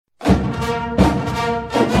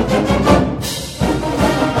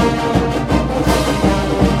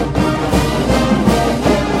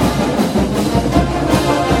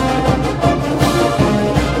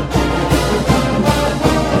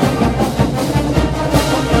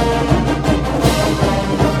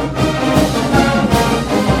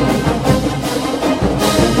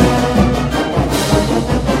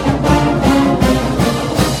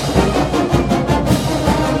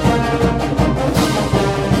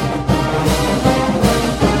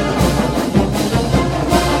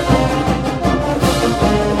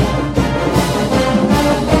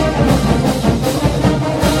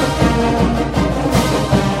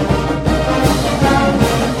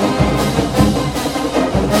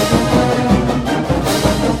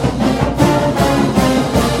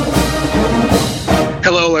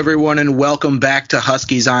everyone, and welcome back to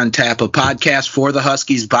Huskies on Tap, a podcast for the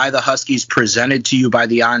Huskies by the Huskies, presented to you by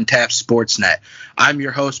the On Tap Sportsnet. I'm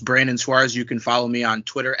your host, Brandon Suarez. You can follow me on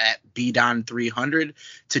Twitter at BDon300.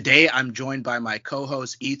 Today, I'm joined by my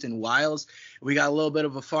co-host, Ethan Wiles. We got a little bit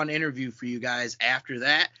of a fun interview for you guys after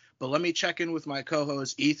that, but let me check in with my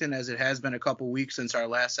co-host, Ethan, as it has been a couple weeks since our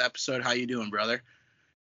last episode. How you doing, brother?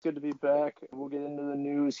 Good to be back. We'll get into the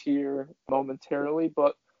news here momentarily,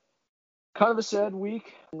 but kind of a sad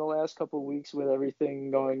week in the last couple of weeks with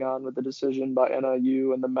everything going on with the decision by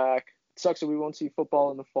NIU and the MAC. It sucks that we won't see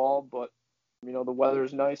football in the fall, but the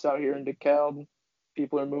weather's nice out here in DeKalb.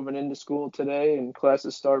 People are moving into school today and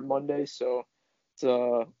classes start Monday, so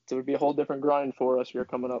it would be a whole different grind for us here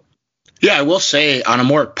coming up. Yeah, I will say on a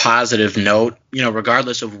more positive note,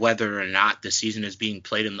 regardless of whether or not the season is being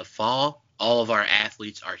played in the fall, all of our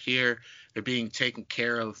athletes are here. They're being taken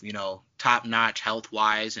care of, top-notch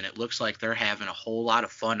health-wise, and it looks like they're having a whole lot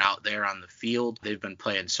of fun out there on the field. They've been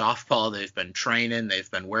playing softball. They've been training. They've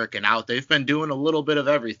been working out. They've been doing a little bit of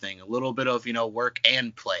everything, a little bit of, work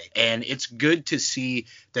and play. And it's good to see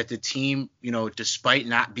that the team, despite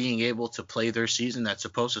not being able to play their season that's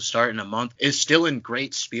supposed to start in a month, is still in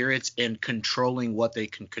great spirits and controlling what they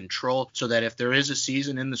can control so that if there is a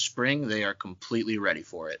season in the spring, they are completely ready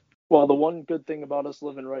for it. Well, the one good thing about us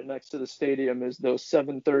living right next to the stadium is those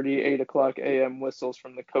 7:30, 8 o'clock a.m. whistles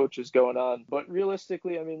from the coaches going on. But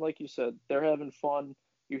realistically, like you said, they're having fun.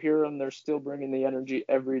 You hear them, they're still bringing the energy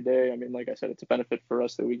every day. Like I said, it's a benefit for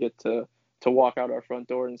us that we get to walk out our front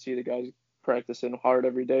door and see the guys practicing hard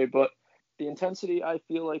every day. But the intensity, I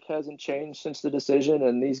feel like, hasn't changed since the decision.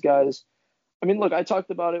 And these guys, look, I talked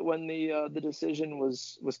about it when the decision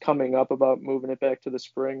was coming up about moving it back to the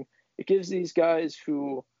spring. It gives these guys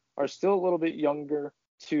who are still a little bit younger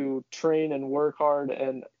to train and work hard.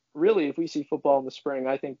 And really, if we see football in the spring,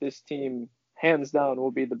 I think this team, hands down,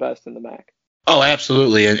 will be the best in the MAC. Oh,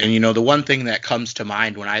 absolutely. And the one thing that comes to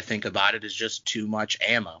mind when I think about it is just too much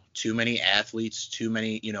ammo, too many athletes, too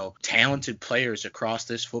many, talented players across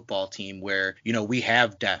this football team where, we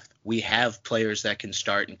have depth. We have players that can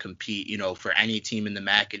start and compete, for any team in the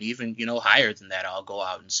MAC and even, higher than that, I'll go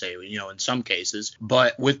out and say, in some cases.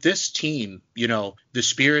 But with this team, the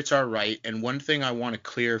spirits are right. And one thing I want to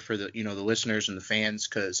clear for the, the listeners and the fans,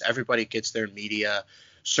 because everybody gets their media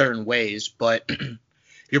certain ways, but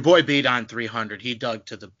your boy BDon300, he dug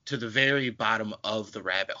to the very bottom of the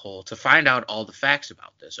rabbit hole to find out all the facts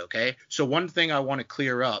about this, okay? So one thing I want to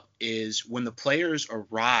clear up is when the players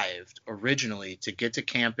arrived originally to get to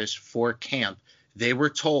campus for camp, they were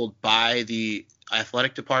told by the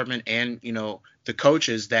athletic department and, the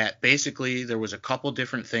coaches that basically there was a couple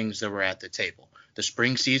different things that were at the table. The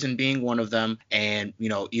spring season being one of them, and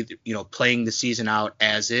either playing the season out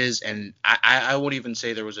as is, and I won't even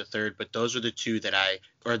say there was a third, but those are the two that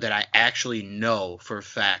I actually know for a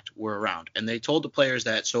fact were around. And they told the players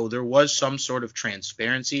that, so there was some sort of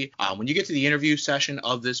transparency. When you get to the interview session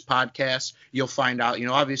of this podcast, you'll find out,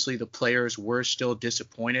 obviously the players were still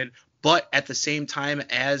disappointed. But at the same time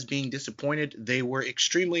as being disappointed, they were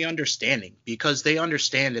extremely understanding because they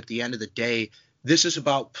understand at the end of the day, this is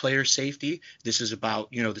about player safety. This is about,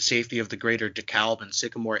 the safety of the greater DeKalb and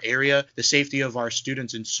Sycamore area, the safety of our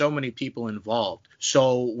students and so many people involved.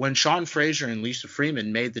 So when Sean Frazier and Lisa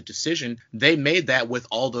Freeman made the decision, they made that with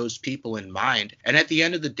all those people in mind. And at the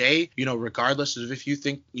end of the day, regardless of if you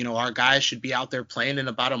think, our guys should be out there playing in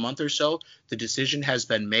about a month or so, the decision has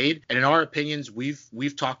been made. And in our opinions,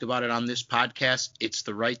 we've talked about it on this podcast. It's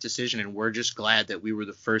the right decision. And we're just glad that we were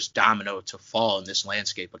the first domino to fall in this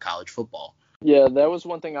landscape of college football. Yeah, that was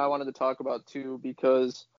one thing I wanted to talk about too,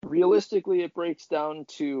 because realistically it breaks down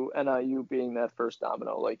to NIU being that first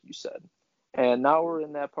domino, like you said. And now we're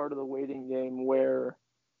in that part of the waiting game where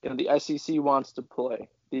the SEC wants to play.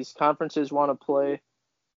 These conferences want to play.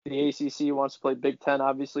 The ACC wants to play. Big Ten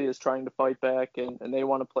obviously is trying to fight back, and they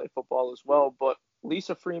want to play football as well. But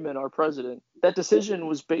Lisa Freeman, our president, that decision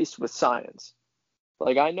was based with science.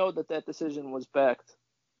 I know that decision was backed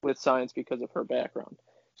with science because of her background.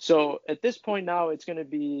 So at this point now, it's going to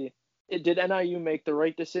be, did NIU make the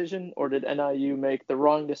right decision or did NIU make the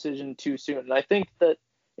wrong decision too soon? And I think that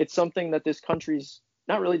it's something that this country's,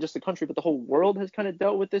 not really just the country, but the whole world has kind of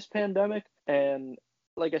dealt with this pandemic. And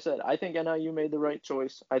like I said, I think NIU made the right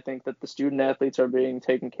choice. I think that the student athletes are being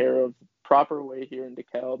taken care of proper way here in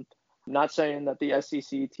DeKalb. I'm not saying that the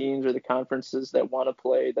SEC teams or the conferences that want to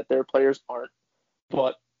play, that their players aren't,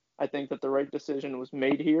 but I think that the right decision was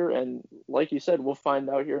made here. And like you said, we'll find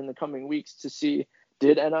out here in the coming weeks to see,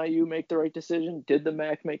 did NIU make the right decision? Did the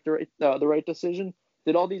MAC make the right decision?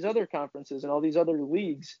 Did all these other conferences and all these other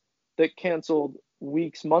leagues that canceled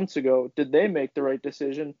months ago, did they make the right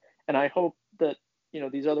decision? And I hope that,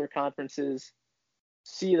 these other conferences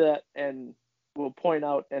see that and will point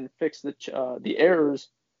out and fix the errors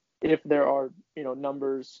if there are,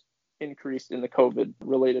 numbers increased in the COVID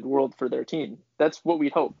related world for their team. That's what we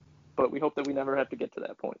hope, but we hope that we never have to get to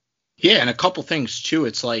that point. Yeah, and a couple things too.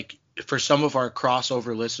 It's like for some of our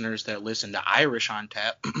crossover listeners that listen to Irish on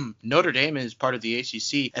Tap, Notre Dame is part of the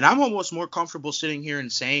ACC, and I'm almost more comfortable sitting here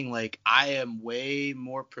and saying like I am way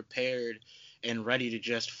more prepared and ready to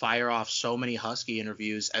just fire off so many Husky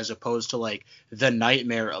interviews as opposed to like the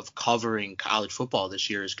nightmare of covering college football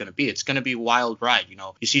this year is going to be. It's going to be a wild ride.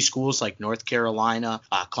 You see schools like North Carolina,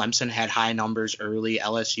 Clemson had high numbers early,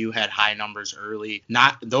 LSU had high numbers early.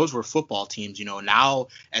 Those were football teams. Now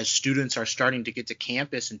as students are starting to get to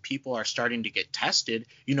campus and people are starting to get tested,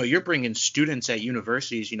 you're bringing students at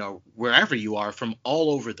universities, wherever you are from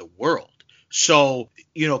all over the world. So,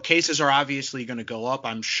 cases are obviously going to go up.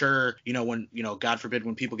 I'm sure, when, God forbid,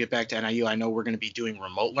 when people get back to NIU, I know we're going to be doing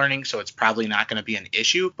remote learning, so it's probably not going to be an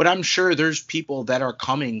issue. But I'm sure there's people that are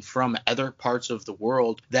coming from other parts of the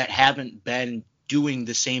world that haven't been doing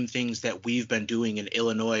the same things that we've been doing in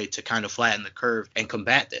Illinois to kind of flatten the curve and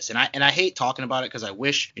combat this. And I hate talking about it because I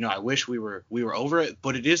wish we were over it,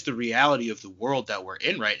 but it is the reality of the world that we're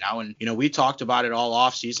in right now. And, we talked about it all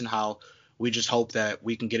off season, how we just hope that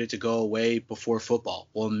we can get it to go away before football.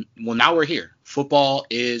 Well, now we're here. Football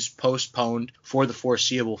is postponed for the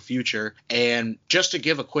foreseeable future. And just to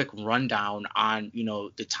give a quick rundown on,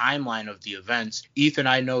 the timeline of the events, Ethan,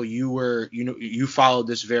 I know you followed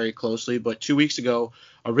this very closely, but 2 weeks ago,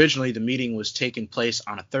 originally the meeting was taking place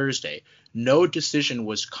on a Thursday. No decision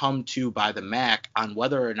was come to by the MAC on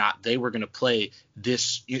whether or not they were going to play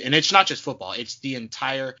this. And it's not just football. It's the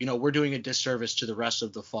entire, we're doing a disservice to the rest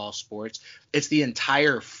of the fall sports. It's the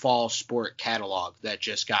entire fall sport catalog that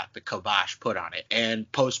just got the kibosh put on it and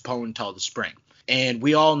postponed till the spring. And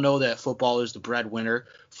we all know that football is the breadwinner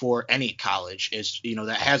for any college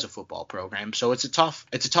that has a football program. So it's a tough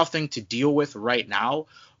thing to deal with right now.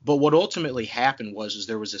 But what ultimately happened was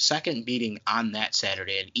there was a second meeting on that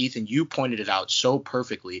Saturday, and Ethan, you pointed it out so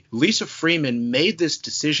perfectly. Lisa Freeman made this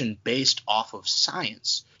decision based off of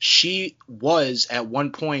science. She was at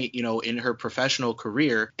one point, in her professional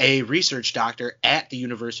career, a research doctor at the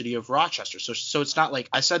University of Rochester. So it's not like,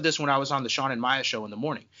 I said this when I was on the Sean and Maya show in the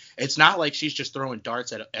morning. It's not like she's just throwing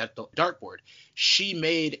darts at the dartboard. She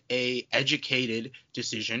made a educated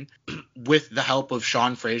decision with the help of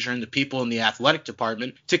Sean Frazier and the people in the athletic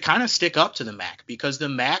department to kind of stick up to the MAC because the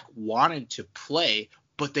MAC wanted to play,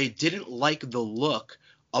 but they didn't like the look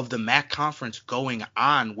of the MAC conference going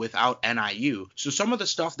on without NIU. So some of the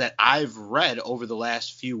stuff that I've read over the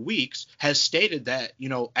last few weeks has stated that,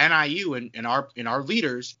 NIU and our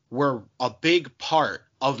leaders were a big part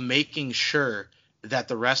of making sure that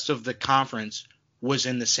the rest of the conference was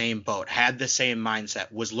in the same boat, had the same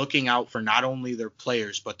mindset, was looking out for not only their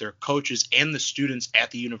players, but their coaches and the students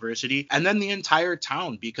at the university, and then the entire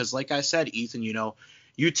town. Because like I said, Ethan,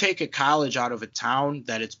 you take a college out of a town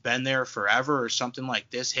that it's been there forever or something like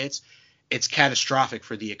this hits, it's catastrophic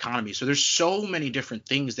for the economy. So there's so many different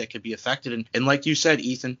things that could be affected. And like you said,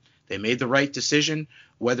 Ethan, they made the right decision.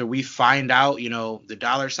 Whether we find out, the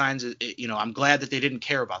dollar signs, I'm glad that they didn't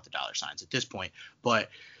care about the dollar signs at this point. But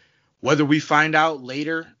whether we find out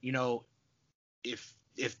later,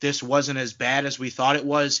 if this wasn't as bad as we thought it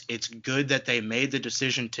was, it's good that they made the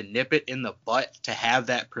decision to nip it in the butt, to have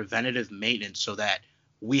that preventative maintenance so that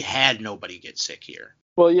we had nobody get sick here.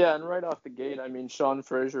 Well, yeah, and right off the gate, Sean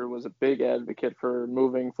Frazier was a big advocate for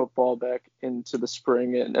moving football back into the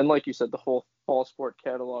spring. And like you said, the whole fall sport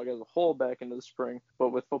catalog as a whole back into the spring. But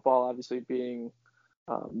with football obviously being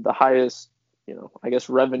the highest,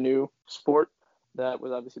 revenue sport, that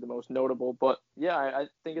was obviously the most notable. But yeah, I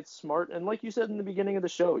think it's smart. And like you said in the beginning of the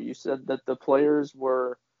show, you said that the players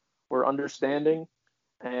were understanding.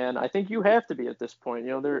 And I think you have to be at this point.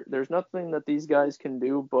 There's nothing that these guys can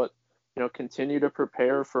do but, continue to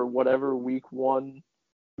prepare for whatever week one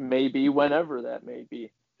may be, whenever that may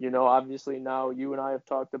be. Obviously now you and I have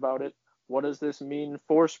talked about it. What does this mean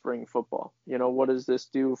for spring football? What does this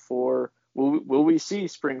do for Will we see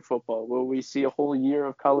spring football? Will we see a whole year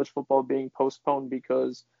of college football being postponed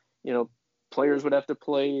because, players would have to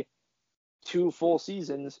play 2 full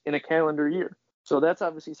seasons in a calendar year? So that's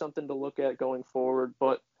obviously something to look at going forward.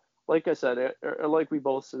 But like I said, like we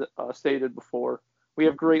both stated before, we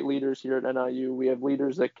have great leaders here at NIU. We have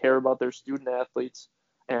leaders that care about their student athletes.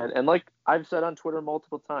 And like I've said on Twitter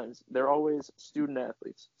multiple times, they're always student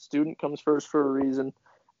athletes. Student comes first for a reason.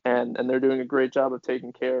 And they're doing a great job of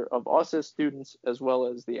taking care of us as students as well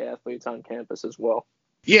as the athletes on campus as well.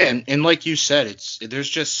 Yeah, and like you said, there's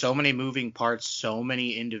just so many moving parts, so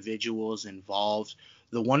many individuals involved.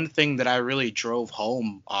 The one thing that I really drove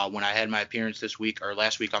home when I had my appearance this week or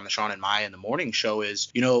last week on the Sean and Maya in the morning show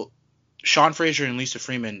is, Sean Frazier and Lisa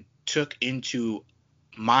Freeman took into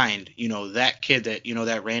mind, that kid that,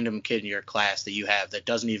 that random kid in your class that you have that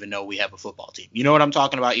doesn't even know we have a football team. You know what I'm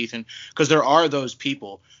talking about, Ethan? Because there are those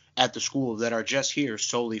people at the school that are just here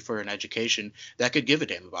solely for an education that could give a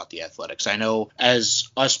damn about the athletics. I know as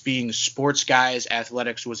us being sports guys,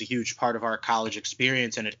 athletics was a huge part of our college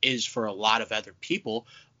experience, and it is for a lot of other people.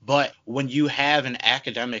 But when you have an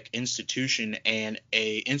academic institution and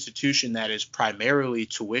a institution that is primarily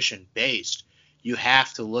tuition based, you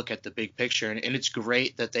have to look at the big picture. And it's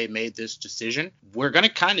great that they made this decision. We're going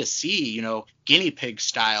to kind of see, guinea pig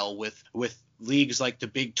style with leagues like the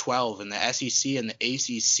Big 12 and the SEC and the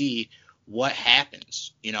ACC, what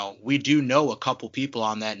happens. We do know a couple people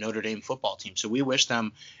on that Notre Dame football team, so we wish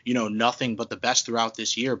them, nothing but the best throughout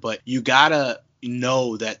this year. But you got to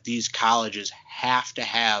know that these colleges have to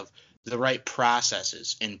have the right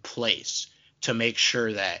processes in place to make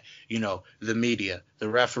sure that, the media, the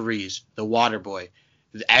referees, the water boy,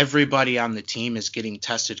 everybody on the team is getting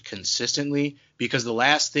tested consistently, because the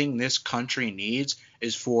last thing this country needs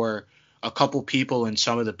is for a couple people in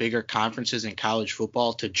some of the bigger conferences in college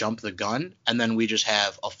football to jump the gun, and then we just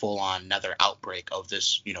have a full-on another outbreak of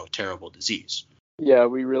this, terrible disease. Yeah,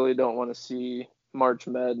 we really don't want to see March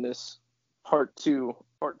Madness part 2,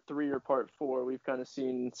 part 3, or part 4. We've kind of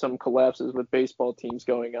seen some collapses with baseball teams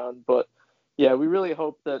going on, but yeah, we really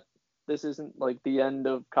hope that this isn't like the end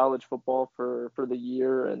of college football for the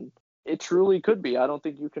year, and it truly could be. I don't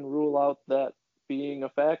think you can rule out that being a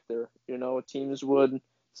factor. Teams would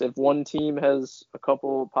say if one team has a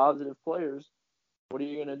couple positive players, what are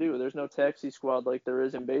you going to do? There's no taxi squad like there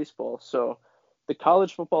is in baseball. So the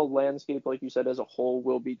college football landscape, like you said, as a whole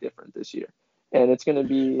will be different this year. And it's going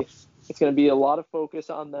to be a lot of focus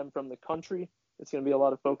on them from the country. It's going to be a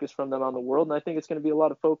lot of focus from them on the world. And I think it's going to be a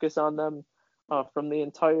lot of focus on them from the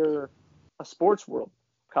entire sports world.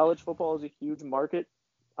 College football is a huge market.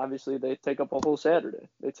 Obviously, they take up a whole Saturday.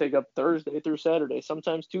 They take up Thursday through Saturday,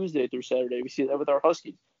 sometimes Tuesday through Saturday. We see that with our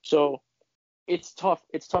Huskies. So it's tough.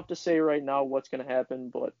 It's tough to say right now what's going to happen,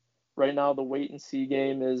 but right now the wait and see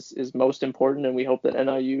game is most important, and we hope that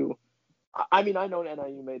NIU. I mean, I know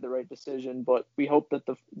NIU made the right decision, but we hope that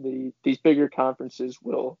these bigger conferences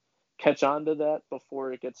will catch on to that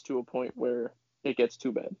before it gets to a point where it gets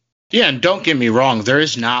too bad. Yeah, and don't get me wrong, there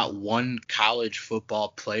is not one college football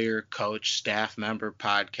player, coach, staff member,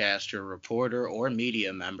 podcaster, reporter, or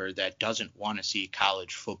media member that doesn't want to see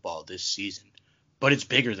college football this season. But it's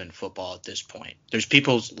bigger than football at this point. There's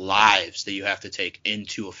people's lives that you have to take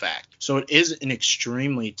into effect. So it is an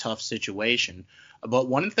extremely tough situation. But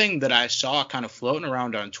one thing that I saw kind of floating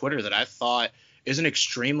around on Twitter that I thought is an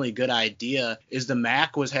extremely good idea is the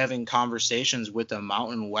MAC was having conversations with the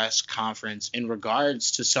Mountain West Conference in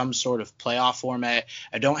regards to some sort of playoff format.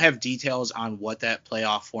 I don't have details on what that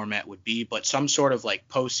playoff format would be, but some sort of like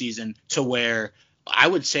postseason to where I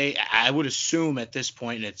would assume at this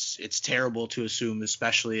point, it's terrible to assume,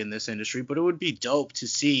 especially in this industry, but it would be dope to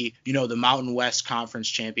see, the Mountain West Conference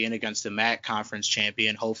champion against the MAC Conference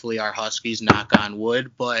champion. Hopefully our Huskies, knock on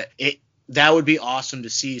wood, but that would be awesome to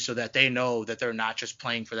see so that they know that they're not just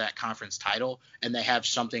playing for that conference title and they have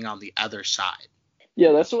something on the other side.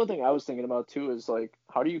 Yeah, that's the one thing I was thinking about too, is like,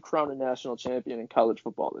 how do you crown a national champion in college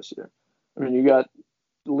football this year? I mean, you got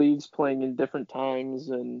leagues playing in different times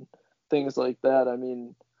and things like that. I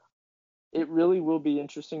mean, it really will be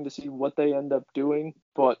interesting to see what they end up doing,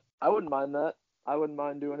 but I wouldn't mind that. I wouldn't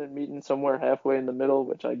mind doing it, meeting somewhere halfway in the middle,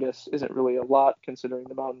 which I guess isn't really a lot considering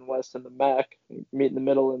the Mountain West and the MAC. Meet in the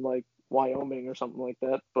middle in like Wyoming or something like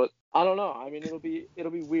that. But I don't know. I mean, it'll be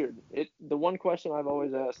weird. The one question I've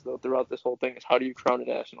always asked though throughout this whole thing is, how do you crown a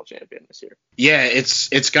national champion this year? Yeah,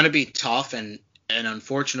 it's going to be tough, and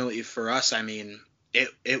unfortunately for us, I mean,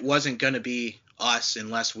 it wasn't going to be us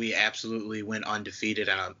unless we absolutely went undefeated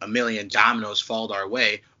and a million dominoes fall our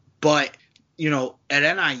way. But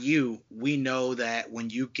at NIU, we know that when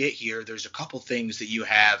you get here, there's a couple things that you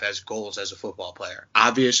have as goals as a football player.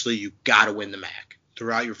 Obviously, you got to win the MAC.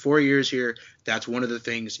 Throughout your 4 years here, that's one of the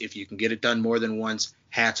things. If you can get it done more than once,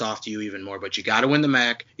 hats off to you even more. But you got to win the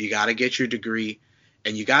MAC. You got to get your degree.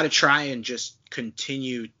 And you got to try and just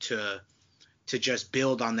continue to just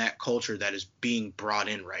build on that culture that is being brought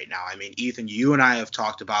in right now. I mean, Ethan, you and I have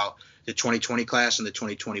talked about the 2020 class and the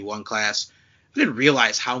 2021 class. I didn't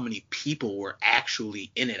realize how many people were actually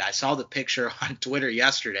in it. I saw the picture on Twitter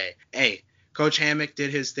yesterday. Hey, Coach Hammock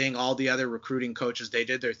did his thing. All the other recruiting coaches, they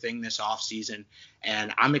did their thing this offseason.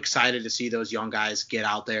 And I'm excited to see those young guys get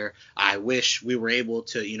out there. I wish we were able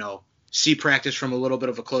to, see practice from a little bit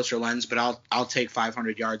of a closer lens, but I'll take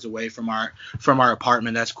 500 yards away from our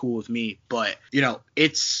apartment. That's cool with me. But,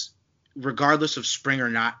 it's regardless of spring or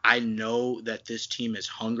not, I know that this team is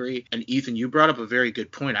hungry. And Ethan, you brought up a very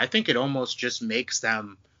good point. I think it almost just makes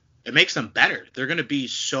them better. They're going to be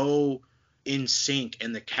so in sync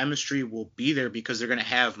and the chemistry will be there because they're going to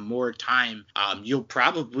have more time. You'll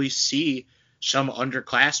probably see some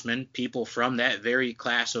underclassmen, people from that very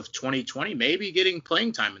class of 2020, maybe getting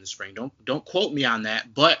playing time in the spring. Don't quote me on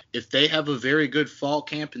that, but if they have a very good fall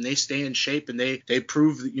camp and they stay in shape and they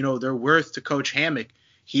prove their worth to Coach Hammock,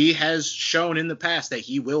 he has shown in the past that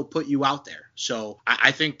he will put you out there. So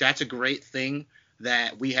I think that's a great thing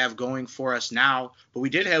that we have going for us now. But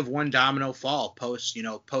we did have one domino fall post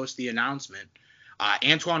the announcement.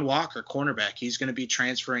 Antoine Walker, cornerback, he's going to be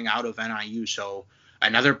transferring out of NIU. So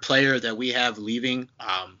another player that we have leaving.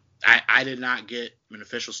 I did not get an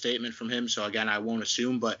official statement from him, so again, I won't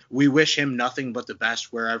assume, but we wish him nothing but the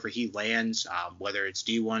best wherever he lands, whether it's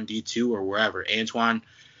D1, D2, or wherever. Antoine,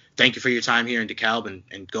 thank you for your time here in DeKalb,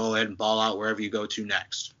 and go ahead and ball out wherever you go to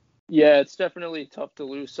next. Yeah, it's definitely tough to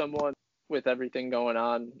lose someone with everything going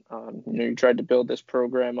on. You tried to build this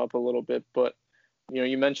program up a little bit, but,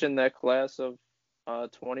 you mentioned that class of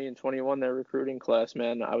 20 and 21, their recruiting class,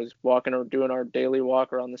 man. I was walking or doing our daily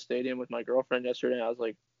walk around the stadium with my girlfriend yesterday, and I was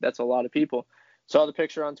like, that's a lot of people. Saw the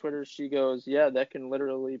picture on Twitter. She goes, yeah, that can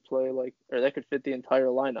literally play that could fit the entire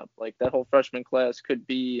lineup. Like, that whole freshman class could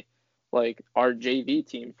be like our JV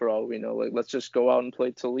team for all we know. Like, let's just go out and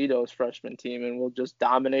play Toledo's freshman team and we'll just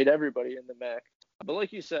dominate everybody in the MAC. But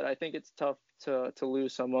like you said, I think it's tough to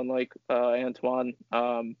lose someone like Antoine.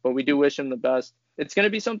 But we do wish him the best. It's going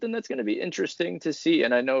to be something that's going to be interesting to see.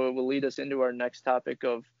 And I know it will lead us into our next topic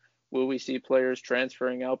of, will we see players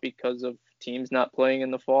transferring out because of teams not playing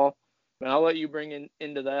in the fall? And I'll let you bring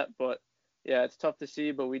into that. But yeah, it's tough to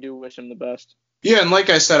see, but we do wish him the best. Yeah, and like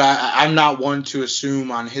I said, I'm not one to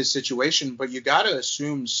assume on his situation, but you got to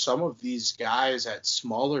assume some of these guys at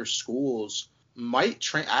smaller schools might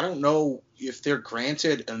train. I don't know if they're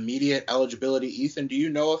granted immediate eligibility. Ethan, do you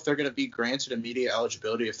know if they're going to be granted immediate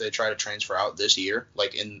eligibility if they try to transfer out this year,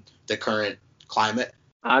 like in the current climate?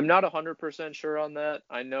 I'm not 100% sure on that.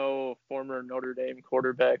 I know former Notre Dame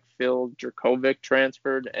quarterback Phil Jurkovec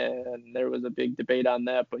transferred, and there was a big debate on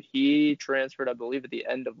that, but he transferred, I believe, at the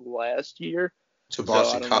end of last year. To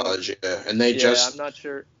Boston College, yeah. And I'm not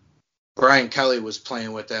sure. Brian Kelly was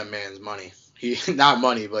playing with that man's money. Not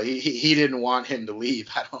money, but he didn't want him to leave,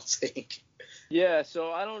 I don't think. Yeah,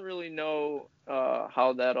 so I don't really know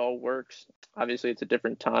how that all works. Obviously, it's a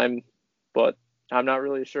different time, but I'm not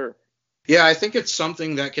really sure. Yeah, I think it's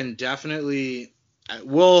something that can definitely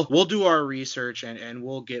we'll do our research and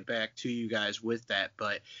we'll get back to you guys with that.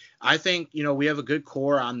 But I think, we have a good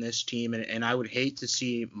core on this team, and I would hate to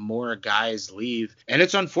see more guys leave. And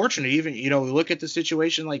it's unfortunate, even, we look at the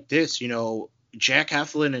situation like this, Jack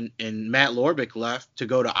Heflin and Matt Lorbeck left to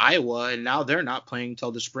go to Iowa, and now they're not playing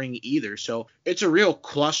until the spring either. So it's a real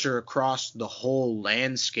cluster across the whole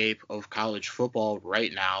landscape of college football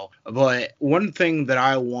right now. But one thing that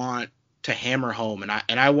I want to hammer home,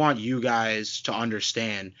 and I want you guys to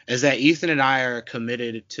understand, is that Ethan and I are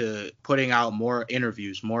committed to putting out more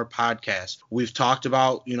interviews, more podcasts. We've talked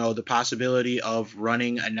about, the possibility of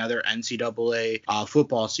running another NCAA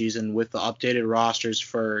football season with the updated rosters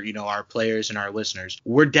for, our players and our listeners.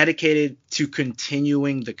 We're dedicated to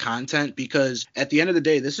continuing the content because at the end of the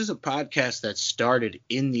day, this is a podcast that started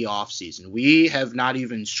in the off season. We have not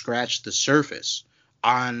even scratched the surface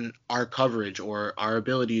on our coverage or our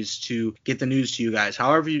abilities to get the news to you guys.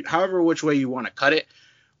 However which way you want to cut it,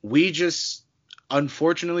 we just,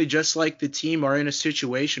 unfortunately, just like the team, are in a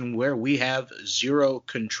situation where we have zero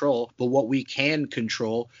control. But what we can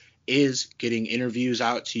control is getting interviews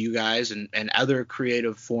out to you guys and other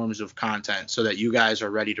creative forms of content so that you guys are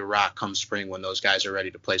ready to rock come spring when those guys are ready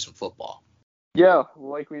to play some football. Yeah,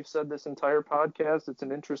 like we've said this entire podcast, it's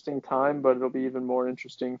an interesting time, but it'll be even more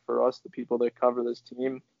interesting for us, the people that cover this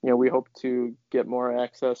team. We hope to get more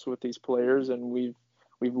access with these players, and we've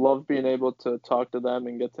loved being able to talk to them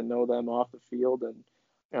and get to know them off the field. And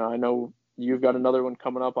I know you've got another one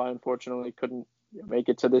coming up. I unfortunately couldn't make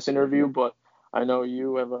it to this interview, but I know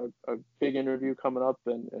you have a big interview coming up,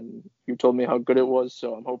 and you told me how good it was,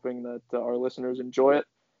 so I'm hoping that our listeners enjoy it.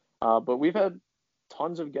 But we've had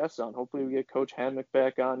tons of guests on. Hopefully we get Coach Hammock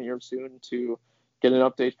back on here soon to get an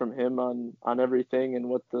update from him on everything and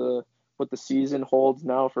what the season holds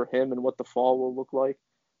now for him and what the fall will look like.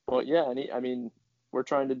 But yeah, we're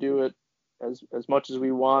trying to do it as much as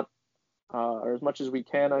we want, or as much as we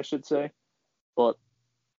can, I should say. But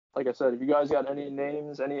like I said, if you guys got any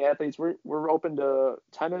names, any athletes, we're open to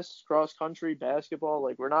tennis, cross country, basketball.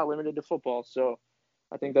 Like, we're not limited to football. So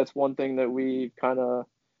I think that's one thing that we kind of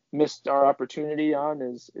missed our opportunity on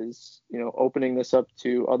is opening this up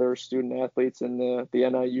to other student athletes in the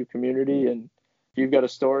NIU community. And if you've got a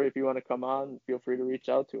story, if you want to come on, feel free to reach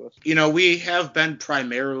out to us. We have been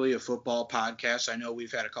primarily a football podcast. I know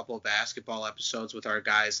we've had a couple of basketball episodes with our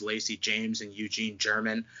guys, Lacey James and Eugene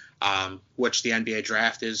German, which the NBA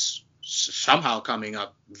draft is somehow coming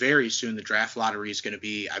up very soon. The draft lottery is going to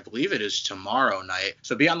be, I believe it is tomorrow night.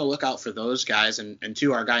 So be on the lookout for those guys. And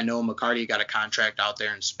too, our guy Noah McCarty got a contract out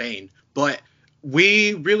there in Spain. But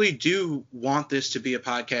we really do want this to be a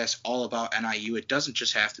podcast all about NIU. It doesn't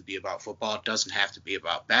just have to be about football. It doesn't have to be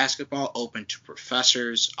about basketball, open to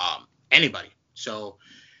professors, anybody. So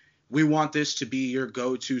we want this to be your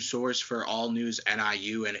go-to source for all news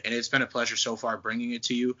NIU. And it's been a pleasure so far bringing it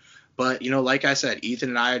to you. But, like I said, Ethan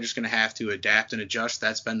and I are just going to have to adapt and adjust.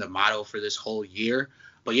 That's been the motto for this whole year.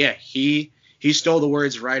 But, yeah, he stole the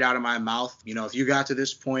words right out of my mouth. If you got to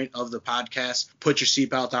this point of the podcast, put your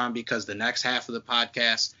seatbelt on, because the next half of the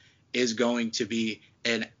podcast is going to be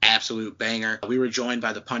an absolute banger. We were joined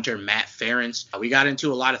by the punter, Matt Ferentz. We got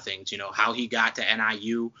into a lot of things, how he got to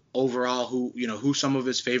NIU, overall, who some of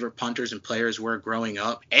his favorite punters and players were growing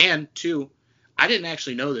up. And, two, I didn't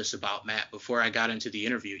actually know this about Matt before I got into the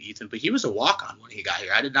interview, Ethan, but he was a walk-on when he got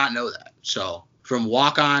here. I did not know that. So from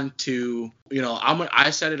walk-on to, I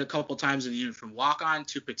said it a couple times in the unit, from walk-on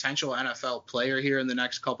to potential NFL player here in the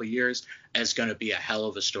next couple of years, it's going to be a hell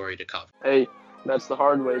of a story to cover. Hey, that's the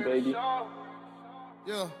hard way, baby. Yeah.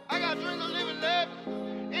 I got dreams of living lavish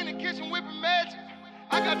in the kitchen whipping magic.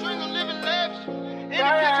 I got dreams of living lavish in the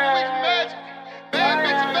kitchen whipping magic. Bad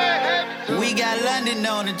bitch, bad habits. We got London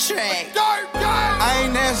on the track. I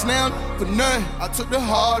ain't asked now for nothing. I took the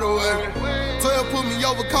heart away. 12 put me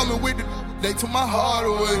over, coming with they took my heart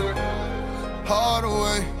away. Hard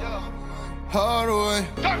away. Hard away.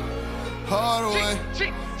 Hard away.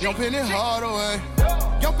 Jumping it hard away.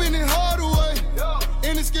 Jumping it hard away.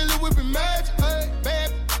 In the skillet whipping magic.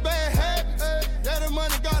 Bad habits. Yeah, the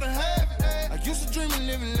money gotta have it. I used to dream of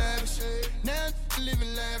living lavish. Now I'm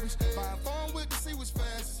living lavish. Buying phone with the see what's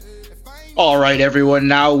fast. All right, everyone.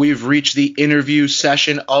 Now we've reached the interview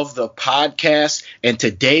session of the podcast, and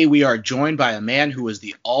today we are joined by a man who is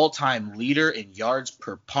the all-time leader in yards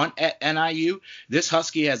per punt at NIU. This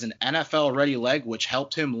Husky has an NFL-ready leg, which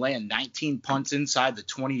helped him land 19 punts inside the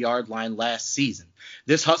 20-yard line last season.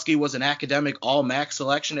 This Husky was an academic All-MAC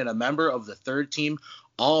selection and a member of the third-team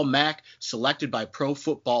All-MAC selected by Pro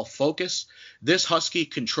Football Focus. This Husky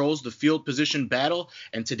controls the field position battle,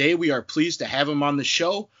 and today we are pleased to have him on the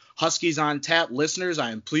show. Huskies on Tap listeners,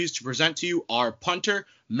 I am pleased to present to you our punter,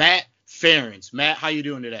 Matt Ferentz. Matt, how you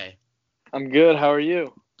doing today? I'm good. How are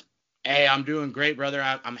you? Hey, I'm doing great, brother.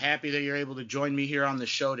 I'm happy that you're able to join me here on the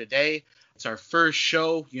show today. It's our first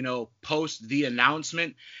show, post the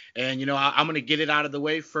announcement. And, I'm going to get it out of the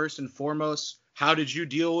way first and foremost. How did you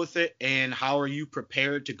deal with it, and how are you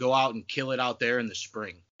prepared to go out and kill it out there in the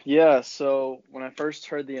spring? Yeah, so when I first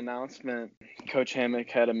heard the announcement, Coach Hammock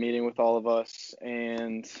had a meeting with all of us,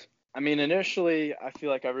 and initially I feel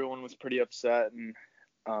like everyone was pretty upset and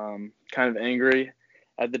kind of angry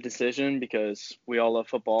at the decision, because we all love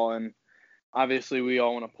football and obviously we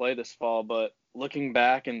all want to play this fall. But looking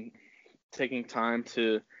back and taking time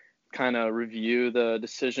to kind of review the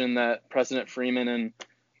decision that President Freeman and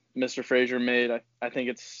Mr. Frazier made, I think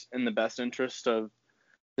it's in the best interest of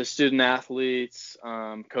the student athletes,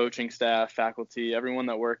 coaching staff, faculty, everyone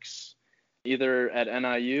that works either at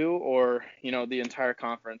NIU or, the entire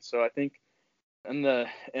conference. So I think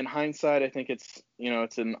in hindsight, I think it's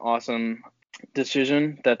an awesome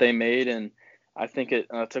decision that they made. And I think it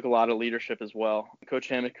took a lot of leadership as well. Coach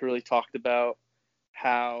Hammock really talked about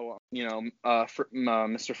how,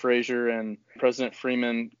 Mr. Frazier and President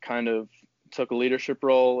Freeman kind of took a leadership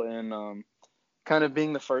role in kind of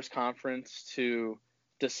being the first conference to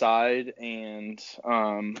decide and,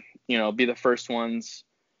 be the first ones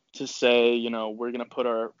to say, we're going to put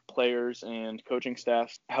our players and coaching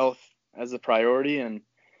staff's health as a priority. And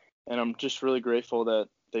I'm just really grateful that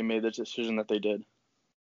they made the decision that they did.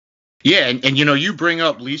 Yeah, and you bring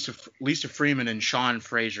up Lisa Freeman and Sean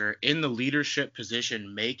Frazier in the leadership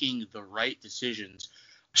position, making the right decisions.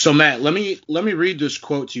 So Matt, let me read this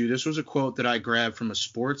quote to you. This was a quote that I grabbed from a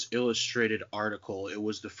Sports Illustrated article. It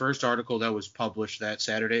was the first article that was published that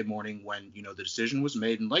Saturday morning when, the decision was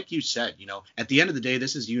made. And like you said, at the end of the day,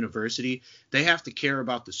 this is university. They have to care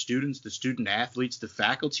about the students, the student athletes, the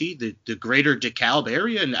faculty, the greater DeKalb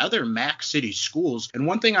area and other Mac City schools. And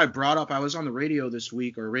one thing I brought up, I was on the radio this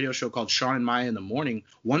week, or a radio show called Sean and Maya in the Morning.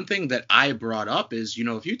 One thing that I brought up is,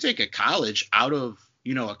 if you take a college out of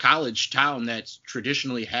a college town that's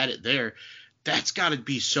traditionally had it there, that's got to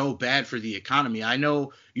be so bad for the economy. I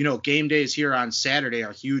know, game days here on Saturday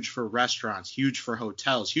are huge for restaurants, huge for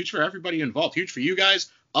hotels, huge for everybody involved, huge for you guys,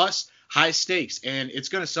 us, high stakes. And it's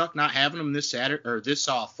going to suck not having them this Saturday or this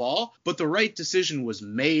fall, but the right decision was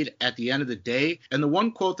made at the end of the day. And the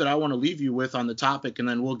one quote that I want to leave you with on the topic, and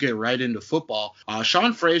then we'll get right into football.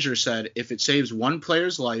 Sean Frazier said, if it saves one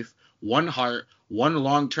player's life, one heart, one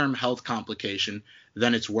long-term health complication,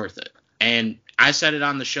 then it's worth it. And I said it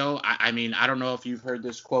on the show. I mean, I don't know if you've heard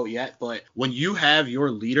this quote yet, but when you have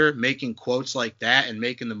your leader making quotes like that and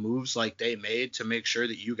making the moves like they made to make sure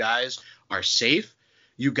that you guys are safe,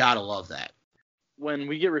 you got to love that. When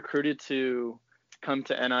we get recruited to come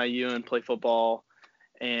to NIU and play football,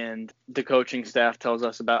 and the coaching staff tells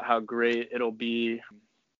us about how great it'll be,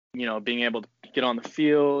 being able to get on the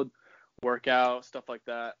field, work out, stuff like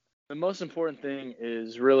that. The most important thing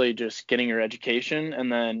is really just getting your education and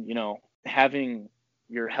then, having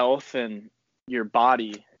your health and your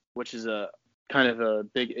body, which is a kind of a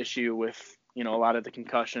big issue with, a lot of the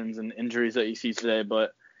concussions and injuries that you see today.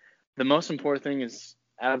 But the most important thing is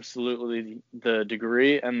absolutely the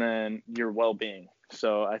degree and then your well-being.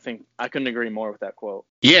 So I think I couldn't agree more with that quote.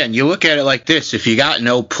 Yeah, and you look at it like this. If you got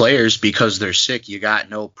no players because they're sick, you got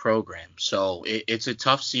no program. So it's a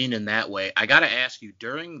tough scene in that way. I got to ask you,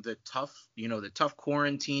 during the tough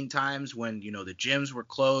quarantine times when, the gyms were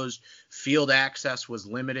closed, field access was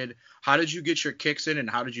limited, how did you get your kicks in and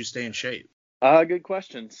how did you stay in shape? Good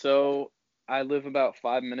question. So I live about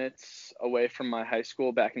 5 minutes away from my high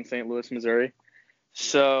school back in St. Louis, Missouri.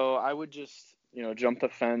 So I would just, jump the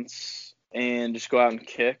fence and just go out and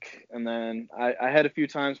kick. And then I had a few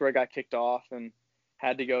times where I got kicked off and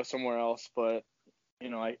had to go somewhere else. But,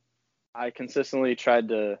 I consistently tried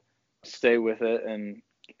to stay with it and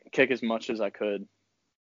kick as much as I could.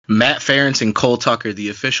 Matt Ferentz and Cole Tucker, the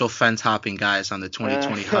official fence hopping guys on the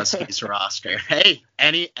 2020 Huskies roster. Hey,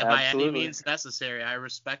 by any means necessary. I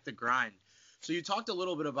respect the grind. So you talked a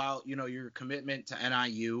little bit about, your commitment to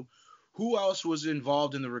NIU. Who else was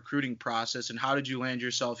involved in the recruiting process, and how did you land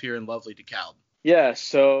yourself here in lovely DeKalb? Yeah,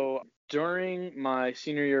 so during my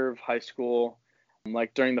senior year of high school,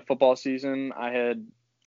 like during the football season, I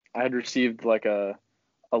had received like a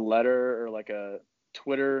letter or like a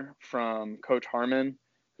Twitter from Coach Harmon,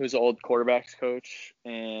 who's an old quarterbacks coach,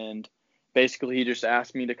 and basically he just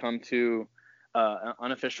asked me to come to an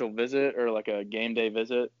unofficial visit or like a game day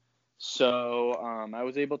visit. So I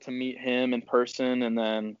was able to meet him in person and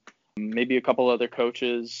then maybe a couple other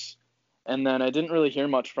coaches. And then I didn't really hear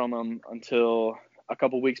much from him until a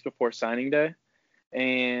couple weeks before signing day.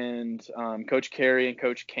 And Coach Carey and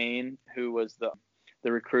Coach Kane, who was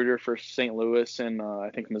the recruiter for St. Louis and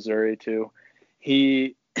I think Missouri too,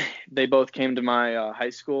 they both came to my high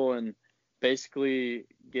school and basically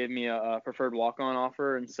gave me a preferred walk-on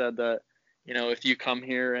offer and said that, if you come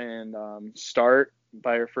here and start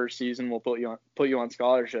by your first season, we'll put you on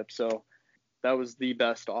scholarship. So that was the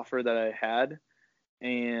best offer that I had,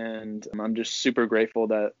 and I'm just super grateful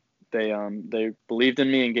that they believed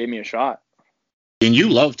in me and gave me a shot. And you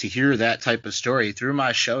love to hear that type of story. Through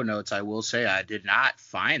my show notes, I will say I did not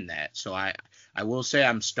find that. So I will say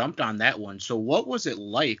I'm stumped on that one. So what was it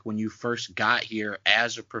like when you first got here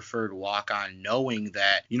as a preferred walk-on, knowing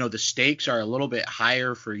that, the stakes are a little bit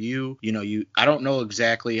higher for you? I don't know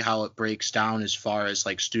exactly how it breaks down as far as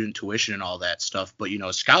like student tuition and all that stuff, but,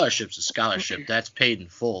 a scholarship's a scholarship. That's paid in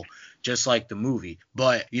full, just like the movie.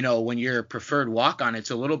 But, when you're a preferred walk-on,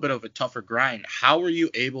 it's a little bit of a tougher grind. How were you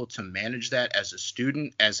able to manage that as a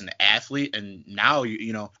student, as an athlete? And now,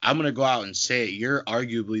 I'm going to go out and say it. You're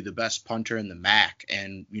arguably the best punter in the MAC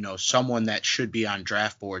and, someone that should be on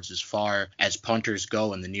draft boards as far as punters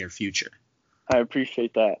go in the near future. I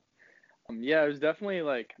appreciate that. Yeah, it was definitely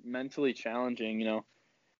like mentally challenging,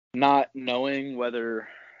 not knowing whether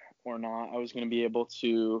or not I was going to be able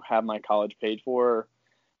to have my college paid for,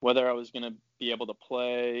 whether I was going to be able to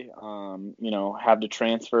play, have to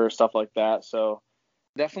transfer, stuff like that. So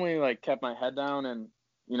definitely like kept my head down and,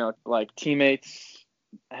 like teammates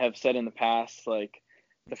have said in the past, like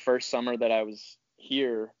the first summer that I was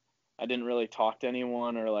here, I didn't really talk to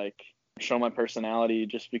anyone or like show my personality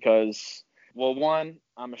just because Well, one,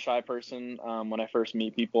 I'm a shy person when I first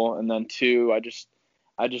meet people, and then two,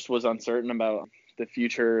 I just was uncertain about the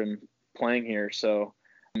future and playing here, so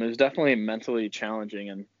it was definitely mentally challenging,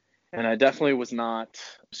 and I definitely was not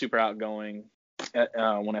super outgoing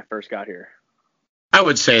when I first got here. I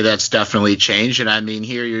would say that's definitely changed. And I mean,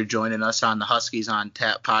 here you're joining us on the Huskies on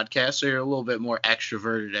Tap podcast, so you're a little bit more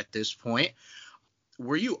extroverted at this point.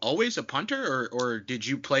 Were you always a punter, or did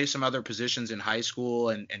you play some other positions in high school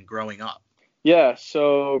and growing up? Yeah,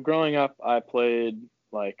 so growing up, I played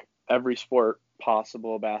like every sport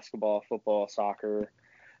possible: basketball, football, soccer.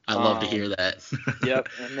 I love to hear that. Yep.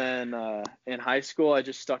 And then in high school, I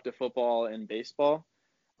just stuck to football and baseball.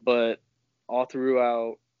 But all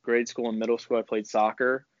throughout grade school and middle school, I played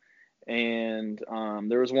soccer. And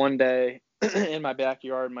there was one day in my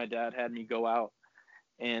backyard, my dad had me go out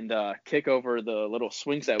and kick over the little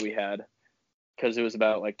swings that we had because it was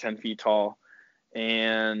about like 10 feet tall.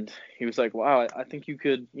 And he was like, wow, I think you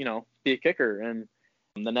could, be a kicker. And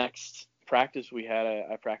the next practice we had,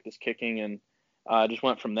 I practiced kicking and just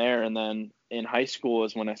went from there. And then in high school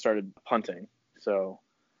is when I started punting. So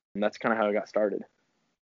that's kind of how I got started.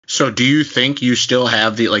 So do you think you still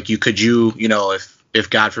have if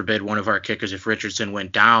God forbid one of our kickers, if Richardson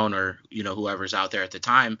went down or, whoever's out there at the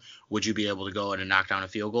time, would you be able to go in and knock down a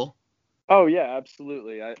field goal? Oh yeah,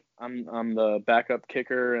 absolutely. I'm the backup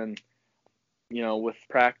kicker, and, with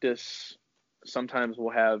practice, sometimes we'll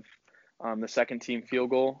have the second team field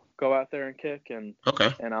goal go out there and kick, and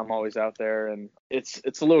okay. And I'm always out there, and it's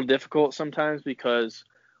a little difficult sometimes because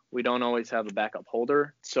we don't always have a backup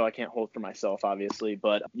holder, so I can't hold for myself, obviously.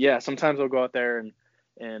 But yeah, sometimes I'll go out there and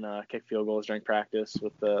kick field goals during practice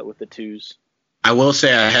with the twos. I will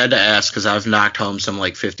say I had to ask because I've knocked home some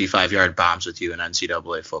like 55-yard bombs with you in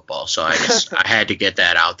NCAA football, so I had to get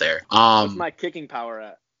that out there. What's my kicking power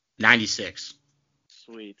at? 96.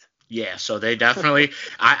 Sweet. Yeah, so they definitely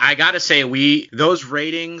I got to say those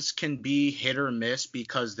ratings can be hit or miss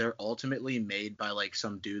because they're ultimately made by like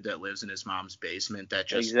some dude that lives in his mom's basement that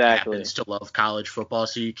just happens to love college football.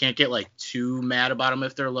 So you can't get like too mad about them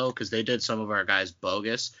if they're low because they did some of our guys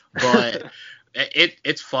bogus. But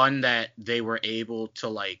it's fun that they were able to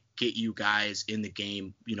like get you guys in the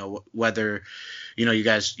game, whether, you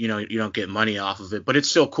guys, you don't get money off of it, but it's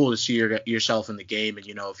still cool to see yourself in the game. And,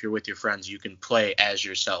 if you're with your friends, you can play as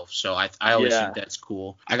yourself. So I always think that's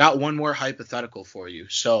cool. I got one more hypothetical for you.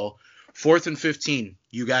 So 4th and 15,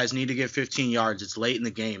 you guys need to get 15 yards. It's late in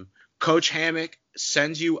the game. Coach Hammock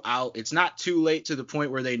sends you out. It's not too late to the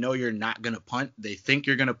point where they know you're not going to punt. They think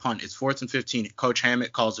you're going to punt. It's 4th and 15. Coach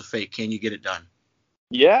Hammock calls a fake. Can you get it done?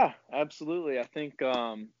 Yeah, absolutely. I think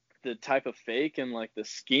the type of fake and like the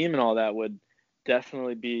scheme and all that would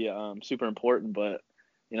definitely be super important. But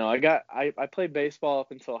I played baseball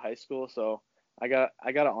up until high school, so I got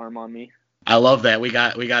an arm on me. I love that. We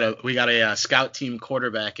got a scout team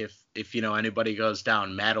quarterback. If anybody goes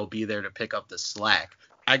down, Matt will be there to pick up the slack.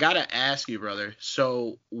 I gotta ask you, brother.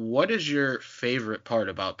 So, what is your favorite part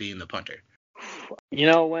about being the punter?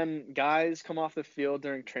 When guys come off the field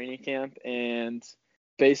during training camp and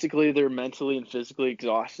basically they're mentally and physically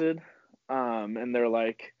exhausted, and they're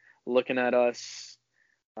like looking at us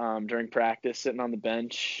during practice, sitting on the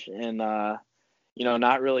bench, and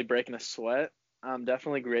not really breaking a sweat. I'm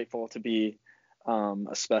definitely grateful to be a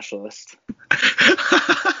specialist.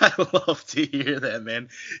 I love to hear that, man.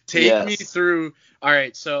 Take me through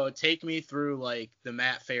like the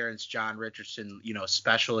Matt Ferentz, John Richardson,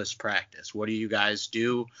 specialist practice. What do you guys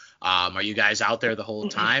do? Are you guys out there the whole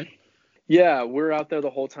time? Yeah, we're out there the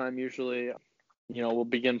whole time usually. We'll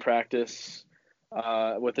begin practice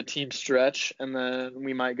with a team stretch, and then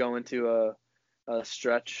we might go into a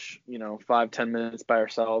stretch, 5-10 minutes by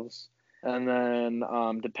ourselves. And then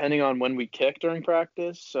depending on when we kick during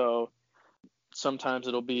practice, so sometimes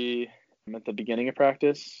it'll be at the beginning of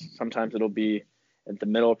practice, sometimes it'll be at the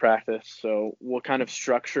middle of practice. So we'll kind of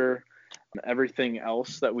structure everything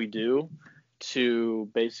else that we do to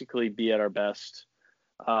basically be at our best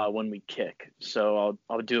when we kick. So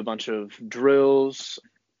I'll do a bunch of drills,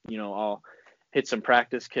 I'll hit some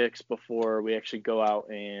practice kicks before we actually go out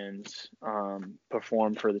and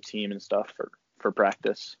perform for the team and stuff for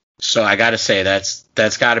practice. So I gotta say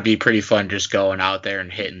that's gotta be pretty fun just going out there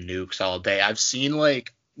and hitting nukes all day. I've seen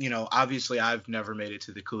obviously I've never made it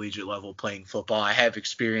to the collegiate level playing football. I have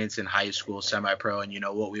experience in high school, semi-pro, and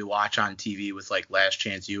what we watch on TV with like Last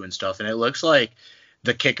Chance U and stuff. And it looks like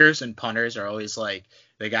the kickers and punters are always like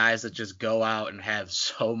the guys that just go out and have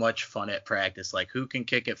so much fun at practice. Like who can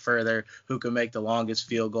kick it further, who can make the longest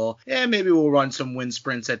field goal. Yeah, maybe we'll run some wind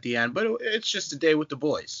sprints at the end, but it's just a day with the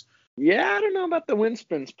boys. Yeah, I don't know about the wind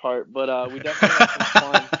sprints part, but we definitely have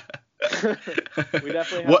some fun. We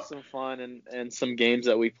definitely have some fun and some games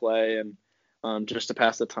that we play, and just to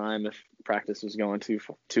pass the time if practice is going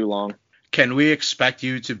too long. Can we expect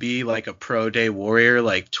you to be like a pro day warrior,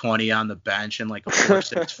 like 20 on the bench and like a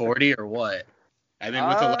 4.640 or what? I mean,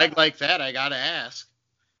 with a leg like that, I gotta ask.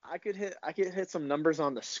 I could hit some numbers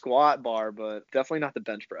on the squat bar, but definitely not the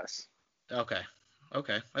bench press. Okay,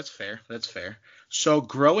 that's fair. So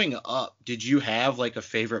growing up, did you have like a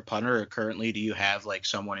favorite punter, or currently do you have like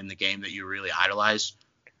someone in the game that you really idolize?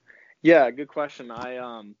 Yeah, good question.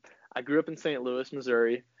 I grew up in St. Louis,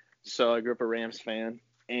 Missouri, so I grew up a Rams fan.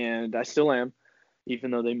 And I still am, even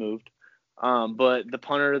though they moved. But the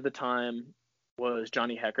punter at the time was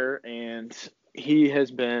Johnny Hekker, and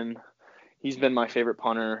he's been my favorite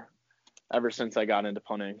punter ever since I got into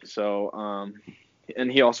punting. So, and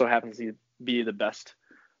he also happens to be the best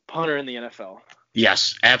punter in the NFL.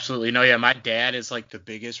 Yes, absolutely. No, yeah, my dad is like the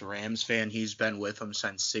biggest Rams fan. He's been with them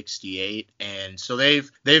since '68, and so they've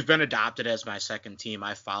been adopted as my second team.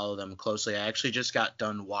 I follow them closely. I actually just got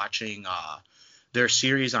done watching their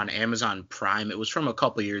series on Amazon Prime. It was from a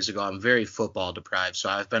couple years ago. I'm very football deprived, so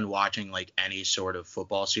I've been watching like any sort of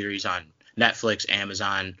football series on Netflix,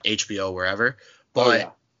 Amazon, HBO, wherever.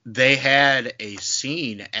 But they had a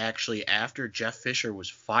scene actually after Jeff Fisher was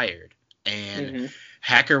fired, and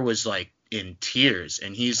Hekker was like in tears,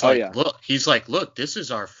 and he's like, look, this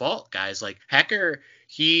is our fault, guys. Like Hekker,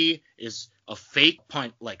 he is a fake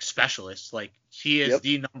punt like specialist. Like he is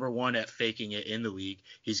the number one at faking it in the league.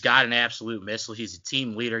 He's got an absolute missile. He's a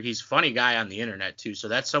team leader. He's a funny guy on the internet too. So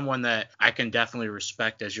that's someone that I can definitely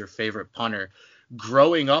respect as your favorite punter.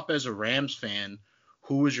 Growing up as a Rams fan,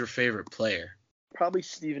 who was your favorite player? Probably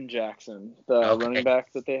Steven Jackson, the running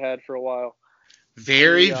back that they had for a while.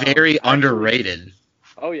 Very underrated.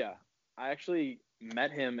 Oh yeah. I actually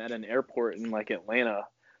met him at an airport in like Atlanta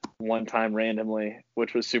one time randomly,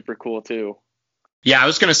 which was super cool too. Yeah, I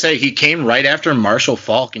was going to say he came right after Marshall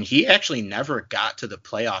Faulk, and he actually never got to the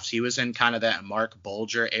playoffs. He was in kind of that Mark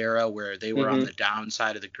Bulger era where they were on the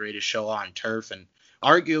downside of the greatest show on turf, and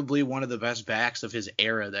arguably one of the best backs of his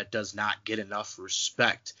era that does not get enough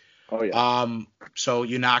respect. Oh, yeah. So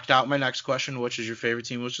you knocked out my next question, which is your favorite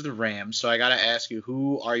team, which is the Rams. So I got to ask you,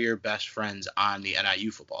 who are your best friends on the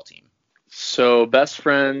NIU football team? So best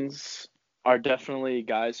friends are definitely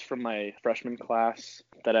guys from my freshman class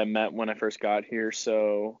that I met when I first got here.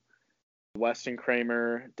 So Weston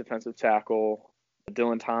Kramer, defensive tackle,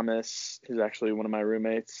 Dylan Thomas, who's actually one of my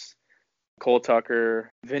roommates, Cole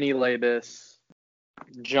Tucker, Vinny Labus,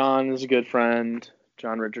 John is a good friend,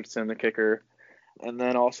 John Richardson, the kicker, and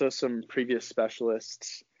then also some previous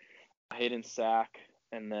specialists, Hayden Sack,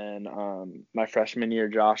 and then my freshman year,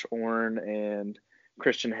 Josh Orn and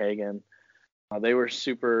Christian Hagan. They were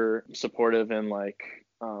super supportive and like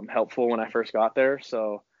helpful when I first got there,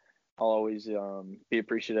 so I'll always be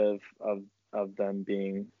appreciative of them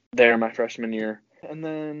being there my freshman year. And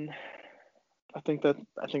then I think